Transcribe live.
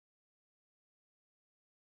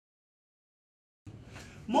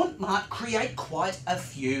Mont Marte create quite a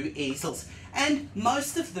few easels, and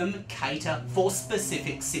most of them cater for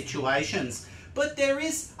specific situations. But there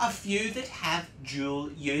is a few that have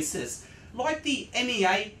dual uses, like the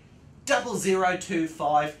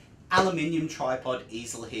MEA0025 Aluminium Tripod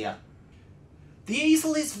easel here. The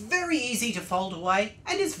easel is very easy to fold away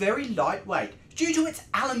and is very lightweight due to its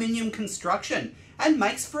aluminium construction and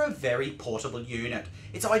makes for a very portable unit.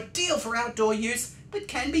 It's ideal for outdoor use but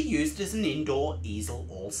can be used as an indoor easel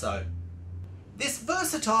also. This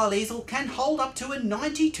versatile easel can hold up to a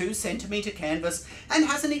 92cm canvas and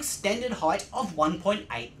has an extended height of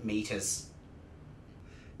 1.8 meters.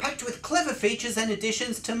 Packed with clever features and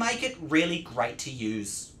additions to make it really great to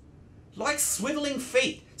use. Like swivelling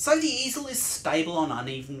feet, so the easel is stable on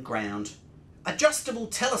uneven ground. Adjustable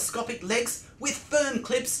telescopic legs with firm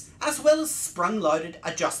clips, as well as sprung-loaded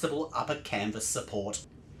adjustable upper canvas support.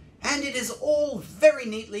 And it is all very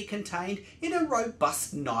neatly contained in a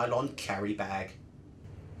robust nylon carry bag.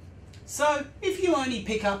 So if you only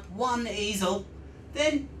pick up one easel,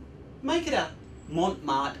 then make it a Mont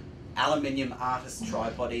Marte Aluminium Artist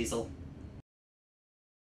Tripod easel.